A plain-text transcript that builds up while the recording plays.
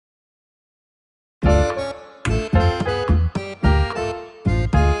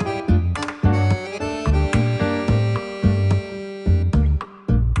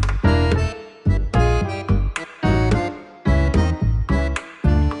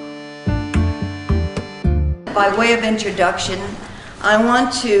By way of introduction, I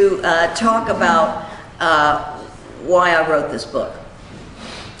want to talk about why I wrote this book.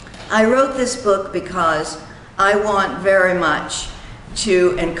 I wrote this book because I want very much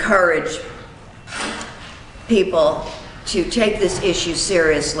to encourage people to take this issue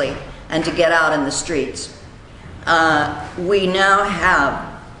seriously and to get out in the streets. We now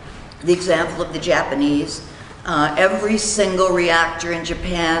have the example of the Japanese. Every single reactor in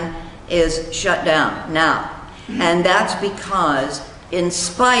Japan is shut down now. And that's because, in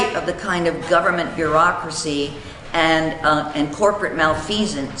spite of the kind of government bureaucracy and corporate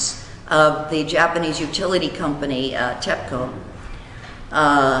malfeasance of the Japanese utility company, TEPCO,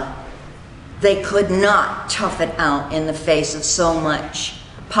 they could not tough it out in the face of so much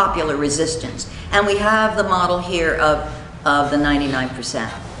popular resistance. And we have the model here of the 99%.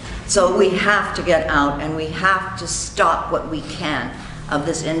 So we have to get out and we have to stop what we can of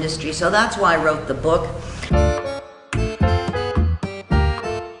this industry. So that's why I wrote the book.